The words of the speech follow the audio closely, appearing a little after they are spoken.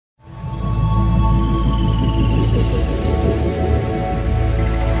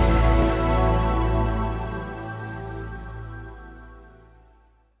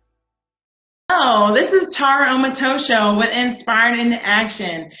Tara on my Toe Show with Inspired into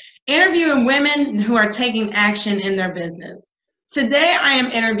Action, interviewing women who are taking action in their business. Today, I am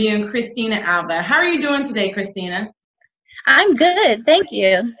interviewing Christina Alva. How are you doing today, Christina? I'm good, thank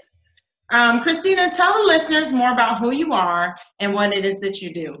you. Christina, tell the listeners more about who you are and what it is that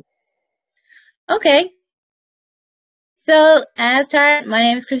you do. Okay. So, as Tara, my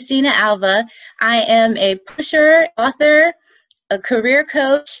name is Christina Alva. I am a publisher, author, a career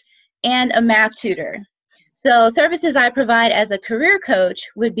coach, and a math tutor. So, services I provide as a career coach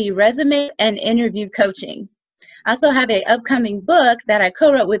would be resume and interview coaching. I also have an upcoming book that I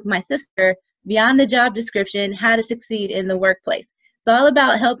co-wrote with my sister, Beyond the Job Description, How to Succeed in the Workplace. It's all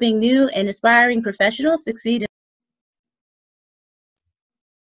about helping new and aspiring professionals succeed.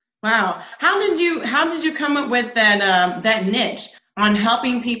 Wow. How did you come up with that niche on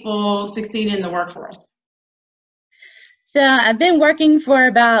helping people succeed in the workforce? So I've been working for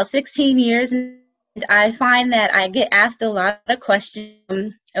about 16 years, and I find that I get asked a lot of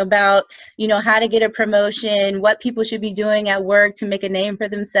questions about, how to get a promotion, what people should be doing at work to make a name for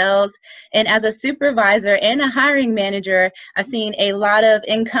themselves. And as a supervisor and a hiring manager, I've seen a lot of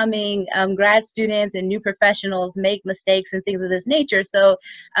incoming grad students and new professionals make mistakes and things of this nature. So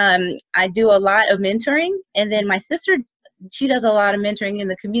I do a lot of mentoring. And then my sister, she does a lot of mentoring in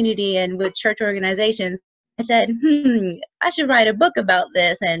the community and with church organizations. I said, I should write a book about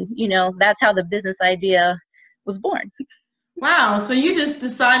this. And, that's how the business idea was born. Wow. So you just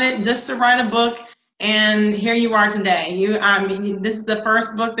decided just to write a book, and here you are today. This is the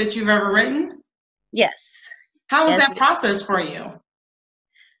first book that you've ever written? Yes. How was that process for you?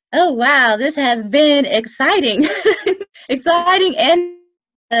 Oh, wow. This has been exciting. Exciting, and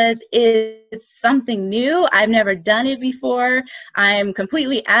it's something new. I've never done it before. I'm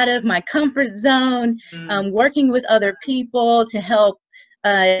completely out of my comfort zone, working with other people to help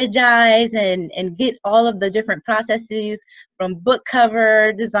strategize and get all of the different processes from book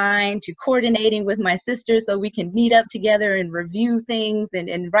cover design to coordinating with my sister so we can meet up together and review things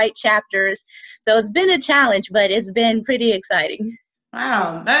and write chapters. So it's been a challenge, but it's been pretty exciting.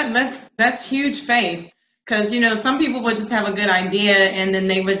 Wow, that's huge faith. Because, some people would just have a good idea and then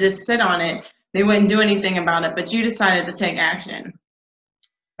they would just sit on it. They wouldn't do anything about it, but you decided to take action.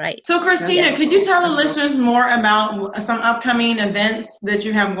 Right. So, Christina, could you tell the listeners more about some upcoming events that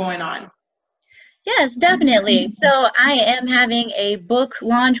you have going on? Yes, definitely. So I am having a book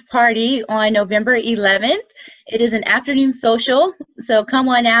launch party on November 11th. It is an afternoon social. So come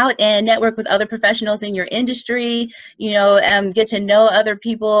on out and network with other professionals in your industry, get to know other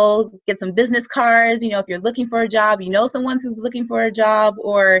people, get some business cards. If you're looking for a job, someone who's looking for a job,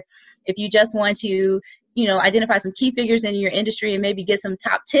 or if you just want to, identify some key figures in your industry and maybe get some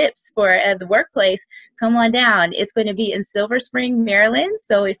top tips for the workplace, come on down. It's going to be in Silver Spring, Maryland.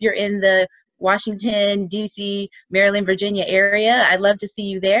 So if you're in the Washington, D.C., Maryland, Virginia area, I'd love to see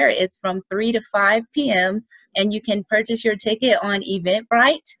you there. It's from 3 to 5 p.m. and you can purchase your ticket on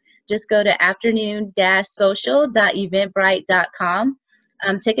Eventbrite. Just go to afternoon-social.eventbrite.com.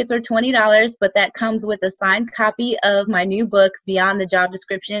 Tickets are $20, but that comes with a signed copy of my new book, Beyond the Job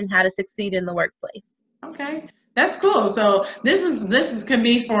Description, How to Succeed in the Workplace. Okay. That's cool. So this can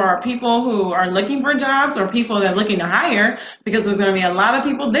be for people who are looking for jobs or people that are looking to hire, because there's going to be a lot of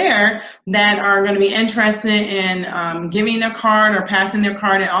people there that are going to be interested in giving their card or passing their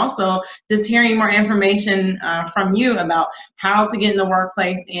card, and also just hearing more information from you about how to get in the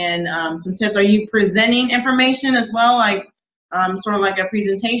workplace and some tips. Are you presenting information as well, like sort of like a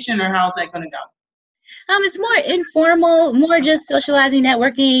presentation, or how's that going to go? It's more informal, more just socializing,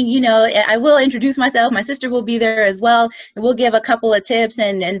 networking. I will introduce myself. My sister will be there as well, and we'll give a couple of tips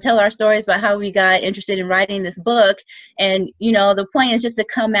and tell our stories about how we got interested in writing this book. And, the point is just to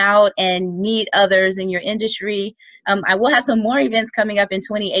come out and meet others in your industry. I will have some more events coming up in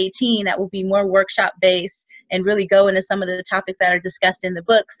 2018 that will be more workshop-based and really go into some of the topics that are discussed in the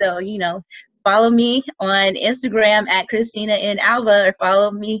book. So, follow me on Instagram at Christina N. Alva, or follow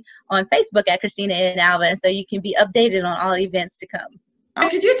me on Facebook at Christina N. Alva, and so you can be updated on all events to come.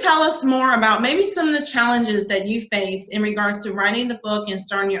 Could you tell us more about maybe some of the challenges that you face in regards to writing the book and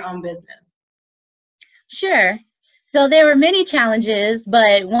starting your own business? Sure. So there were many challenges,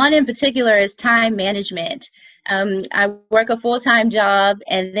 but one in particular is time management. I work a full-time job,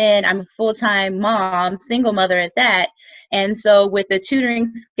 and then I'm a full-time mom, single mother at that. And so with the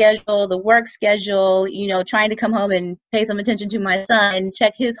tutoring schedule, the work schedule, you know, trying to come home and pay some attention to my son,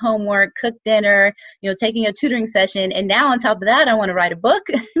 check his homework, cook dinner, you know, taking a tutoring session. And now on top of that, I want to write a book.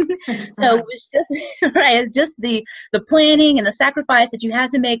 So it's just, right, it's just the planning and the sacrifice that you have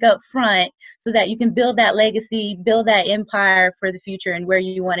to make up front so that you can build that legacy, build that empire for the future and where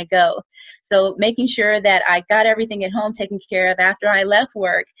you want to go. So making sure that I got everything at home taken care of after I left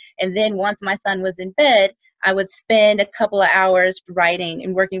work. And then once my son was in bed, I would spend a couple of hours writing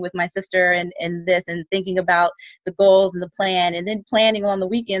and working with my sister and this and thinking about the goals and the plan, and then planning on the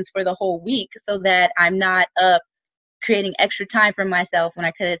weekends for the whole week so that I'm not up creating extra time for myself when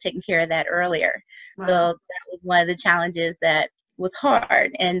I could have taken care of that earlier. Wow. So that was one of the challenges that was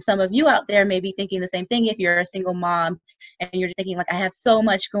hard. And some of you out there may be thinking the same thing if you're a single mom and you're thinking like, I have so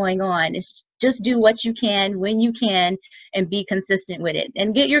much going on. It's just do what you can when you can and be consistent with it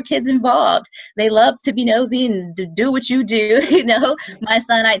and get your kids involved. They love to be nosy and to do what you do. You know, my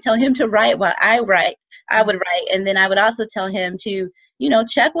son, I tell him to write while I write. I would write, and then I would also tell him to, you know,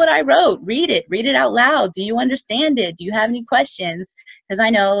 check what I wrote, read it out loud. Do you understand it? Do you have any questions? Because I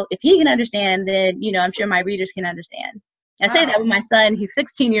know if he can understand, then, you know, I'm sure my readers can understand. I say that with my son. He's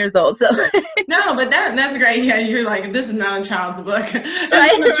 16 years old. So no, but that's great. Yeah, you're like, this is not a child's book.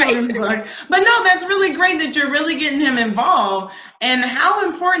 Right, It's a children's book. But no, that's really great that you're really getting him involved, and how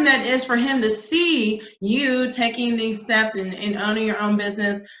important that is for him to see you taking these steps and owning your own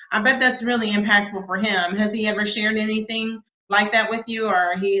business. I bet that's really impactful for him. Has he ever shared anything like that with you,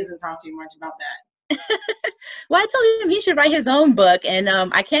 or he hasn't talked to you much about that? Well, I told him he should write his own book, and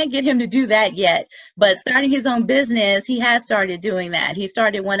I can't get him to do that yet. But starting his own business, he has started doing that. He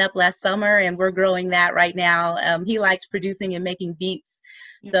started one up last summer, and we're growing that right now. He likes producing and making beats.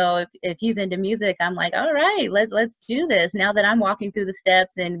 Yeah. So if he's into music, I'm like, all right, let's do this. Now that I'm walking through the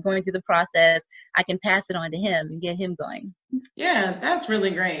steps and going through the process, I can pass it on to him and get him going. Yeah, that's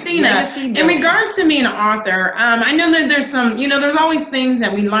really great. Christina, in regards to being an author, I know that there's some, you know, there's always things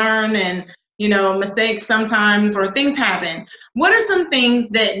that we learn and, you know, mistakes sometimes or things happen. What are some things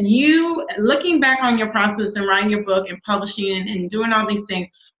that you, looking back on your process and writing your book and publishing and doing all these things,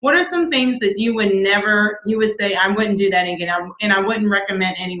 what are some things that you would say, I wouldn't do that again, and I wouldn't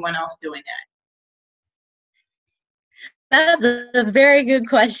recommend anyone else doing that? That's a very good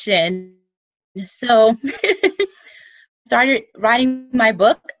question. So started writing my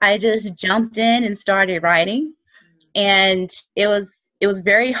book. I just jumped in and started writing, and it was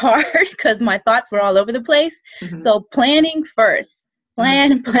very hard because my thoughts were all over the place. Mm-hmm. So planning first,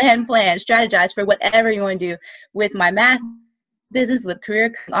 plan, strategize for whatever you want to do with my math business, with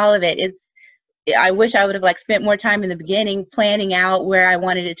career, all of it. I wish I would have spent more time in the beginning planning out where I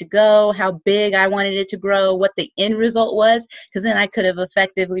wanted it to go, how big I wanted it to grow, what the end result was, because then I could have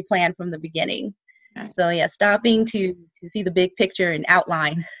effectively planned from the beginning. Okay. So yeah, stopping to see the big picture and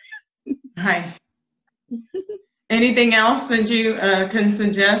outline. Hi. Anything else that you can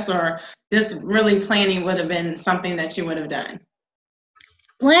suggest, or just really planning would have been something that you would have done?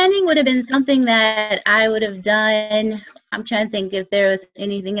 Planning would have been something that I would have done. I'm trying to think if there was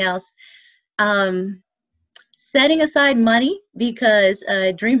anything else. Setting aside money, because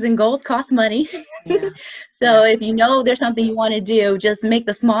dreams and goals cost money. Yeah. So if you know there's something you want to do, just make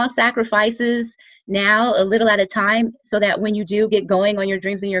the small sacrifices now, a little at a time, so that when you do get going on your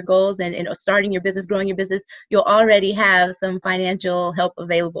dreams and your goals and starting your business, growing your business, you'll already have some financial help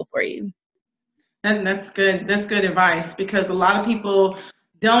available for you. And that's good. That's good advice, because a lot of people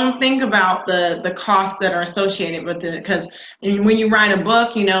don't think about the costs that are associated with it. Because when you write a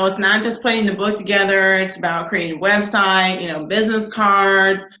book, you know, it's not just putting the book together. It's about creating a website, you know, business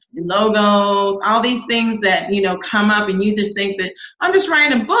cards, logos, all these things that, you know, come up, and you just think that I'm just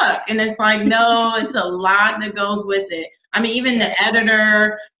writing a book, and it's like, no, it's a lot that goes with it. I mean, even the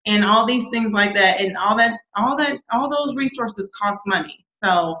editor and all these things like that, and all those resources cost money.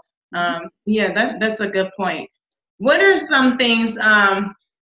 So yeah, that's a good point. What are some things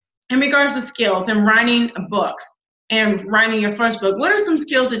in regards to skills and writing books and writing your first book? What are some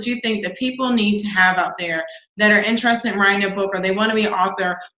skills that you think that people need to have out there that are interested in writing a book, or they want to be an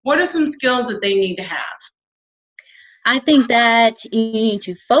author? What are some skills that they need to have? I think that you need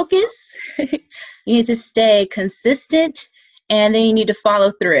to focus, you need to stay consistent, and then you need to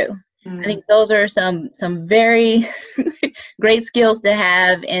follow through. I think those are some very great skills to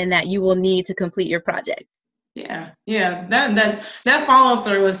have, and that you will need to complete your project. Yeah, that follow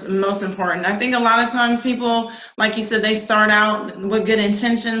through is most important. I think a lot of times people, like you said, they start out with good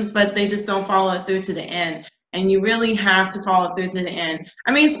intentions, but they just don't follow it through to the end. And you really have to follow through to the end.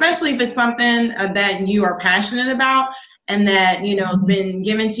 I mean, especially if it's something that you are passionate about and that, you know, has been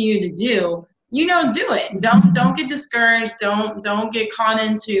given to you to do. do it. Don't get discouraged. Don't get caught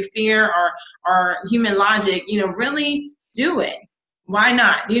into fear or human logic. Really do it. Why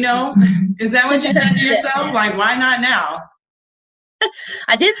not? Is that what you said to yourself? Like, why not now?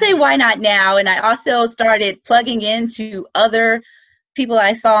 I did say why not now, and I also started plugging into other people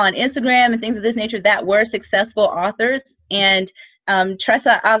I saw on Instagram and things of this nature that were successful authors. And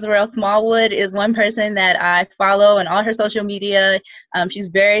Tressa Azarel Smallwood is one person that I follow on all her social media. She's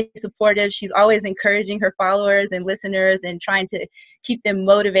very supportive. She's always encouraging her followers and listeners and trying to keep them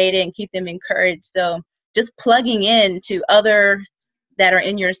motivated and keep them encouraged. So just plugging in to others that are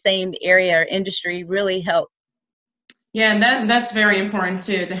in your same area or industry really helps. Yeah, that's very important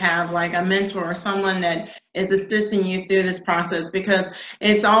too, to have like a mentor or someone that is assisting you through this process, because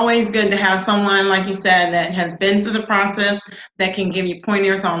it's always good to have someone, like you said, that has been through the process, that can give you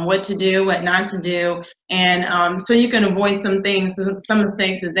pointers on what to do, what not to do, and so you can avoid some things, some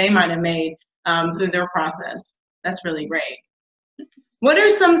mistakes that they might have made through their process. That's really great. What are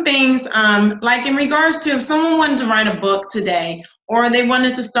some things, like in regards to if someone wanted to write a book today, or they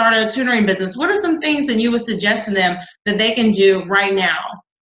wanted to start a tutoring business, what are some things that you would suggest to them that they can do right now?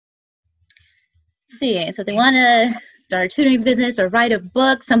 Let's see, so they want to start a tutoring business or write a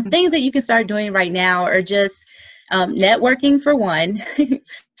book, some things that you can start doing right now are just networking for one,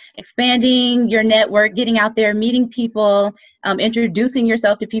 expanding your network, getting out there, meeting people, introducing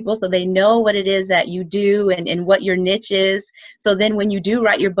yourself to people so they know what it is that you do and what your niche is. So then when you do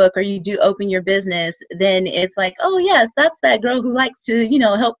write your book or you do open your business, then it's like, oh yes, that's that girl who likes to,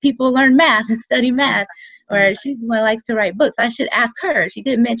 help people learn math and study math. Or she's the one who likes to write books. I should ask her. She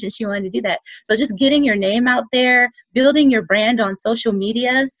did mention she wanted to do that. So just getting your name out there, building your brand on social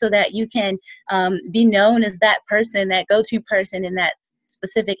media so that you can be known as that person, that go-to person in that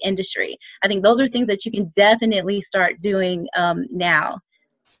specific industry. I think those are things that you can definitely start doing now.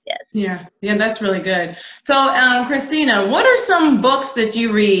 Yes. Yeah, that's really good. So, Christina, what are some books that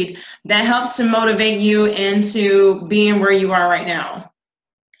you read that help to motivate you into being where you are right now?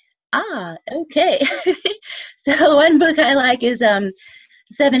 Okay. So one book I like is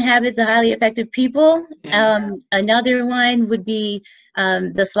 7 Habits of Highly Effective People. Another one would be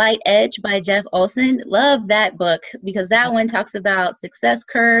The Slight Edge by Jeff Olson. Love that book because that one talks about success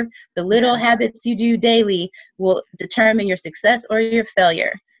curve. The little habits you do daily will determine your success or your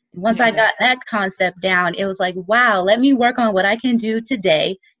failure. Once I got that concept down, it was like, wow, let me work on what I can do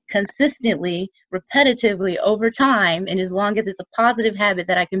today consistently, repetitively over time, and as long as it's a positive habit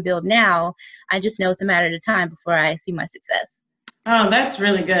that I can build now, I just know it's a matter of time before I see my success. Oh, that's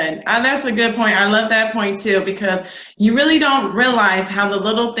really good. That's a good point. I love that point too, because you really don't realize how the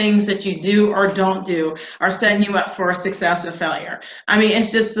little things that you do or don't do are setting you up for success or failure. I mean,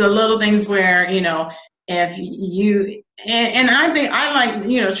 it's just the little things where, if you, and I think I like,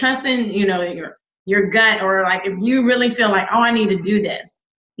 trusting, your gut, or like if you really feel like, oh, I need to do this,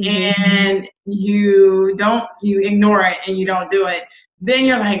 and you ignore it and you don't do it, then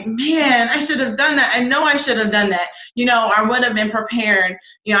you're like, man, I should have done that. I know I should have done that. I would have been prepared.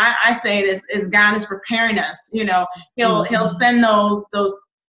 I say it is God is preparing us. He'll send those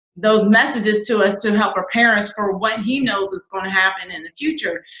messages to us to help prepare us for what he knows is going to happen in the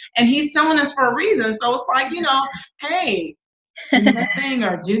future. And he's telling us for a reason. So it's like, hey, do that thing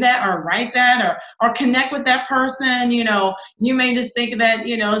or do that or write that or connect with that person. You may just think that,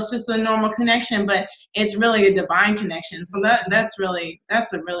 it's just a normal connection, but it's really a divine connection. So that's a really good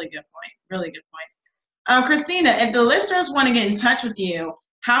point. Really good point. Christina, if the listeners want to get in touch with you,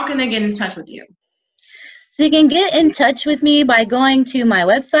 how can they get in touch with you? So you can get in touch with me by going to my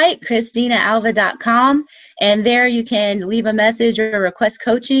website, ChristinaAlva.com, and there you can leave a message or request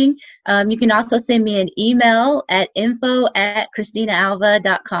coaching. You can also send me an email at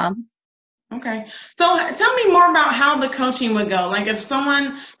info@ChristinaAlva.com. Okay. So tell me more about how the coaching would go. Like if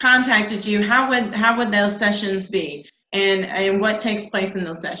someone contacted you, how would those sessions be? And what takes place in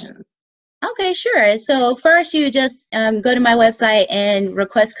those sessions? Okay, sure. So first you just go to my website and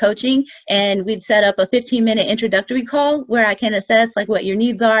request coaching, and we'd set up a 15-minute introductory call where I can assess like what your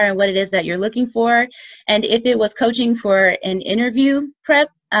needs are and what it is that you're looking for. And if it was coaching for an interview prep,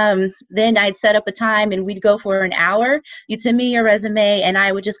 then I'd set up a time and we'd go for an hour. You'd send me your resume and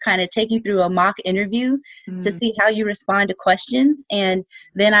I would just kind of take you through a mock interview to see how you respond to questions. And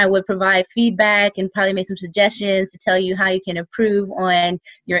then I would provide feedback and probably make some suggestions to tell you how you can improve on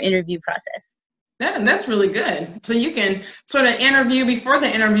your interview process. That's really good. So you can sort of interview before the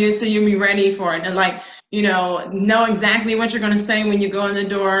interview so you'll be ready for it and know exactly what you're going to say when you go in the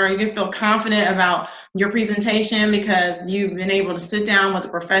door. You can feel confident about your presentation because you've been able to sit down with a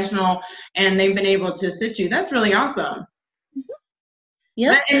professional and they've been able to assist you. That's really awesome.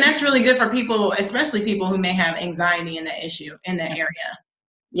 Yep. And that's really good for people, especially people who may have anxiety in that issue, in that area.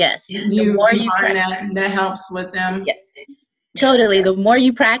 Yes. The You more you find practice. that helps with them? Yes. Totally. The more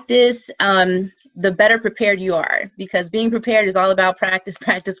you practice, the better prepared you are, because being prepared is all about practice,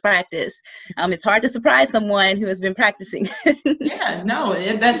 practice, practice. It's hard to surprise someone who has been practicing. Yeah, no,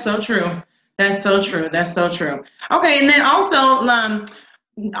 that's so true. That's so true. That's so true. Okay, and then also,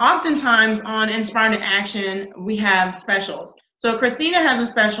 oftentimes on Inspired to Action, we have specials. So Christina has a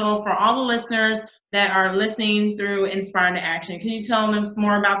special for all the listeners that are listening through Inspired to Action. Can you tell them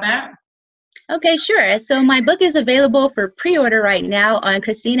more about that? Okay, sure. So my book is available for pre-order right now on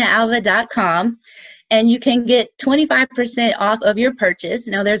ChristinaAlva.com, and you can get 25% off of your purchase.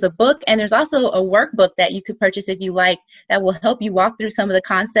 Now there's a book, and there's also a workbook that you could purchase if you like, that will help you walk through some of the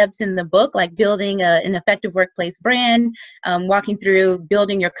concepts in the book, like building an effective workplace brand, walking through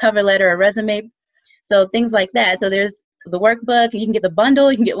building your cover letter or resume, so things like that. So there's the workbook, you can get the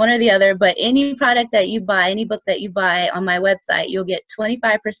bundle, you can get one or the other, but any product that you buy, any book that you buy on my website, you'll get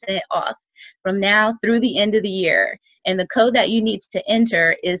 25% off from now through the end of the year. And the code that you need to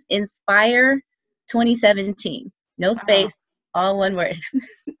enter is INSPIRE 2017. No space, all one word.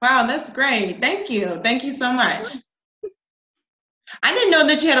 Wow, that's great. Thank you. Thank you so much. I didn't know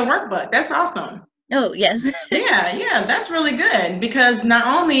that you had a workbook. That's awesome. Oh, yes. Yeah, that's really good, because not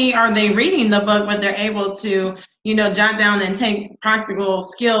only are they reading the book, but they're able to, jot down and take practical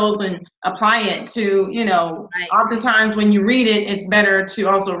skills and apply it to, Right. oftentimes when you read it, it's better to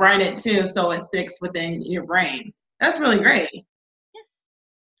also write it too, so it sticks within your brain. That's really great.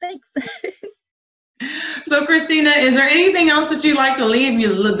 Thanks. So Christina, is there anything else that you'd like to leave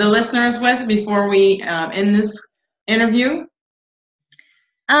the listeners with before we end this interview?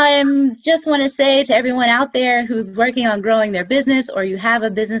 I just want to say to everyone out there who's working on growing their business, or you have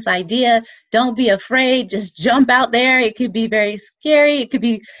a business idea, don't be afraid. Just jump out there. It could be very scary. It could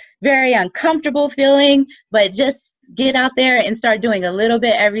be very uncomfortable feeling, but just get out there and start doing a little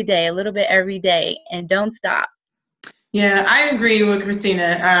bit every day, and don't stop. Yeah, I agree with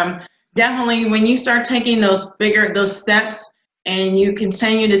Christina. Definitely, when you start taking those steps and you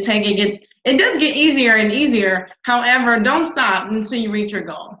continue to take it does get easier and easier. However, don't stop until you reach your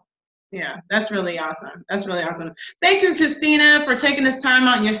goal. Yeah, that's really awesome. That's really awesome. Thank you, Christina, for taking this time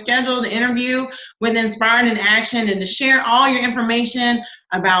out in your schedule to interview with Inspired in Action and to share all your information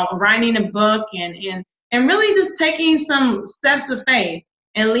about writing a book and really just taking some steps of faith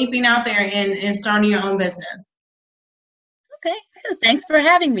and leaping out there and starting your own business. Okay, thanks for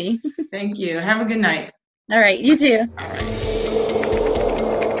having me. Thank you. Have a good night. All right, you too. All right.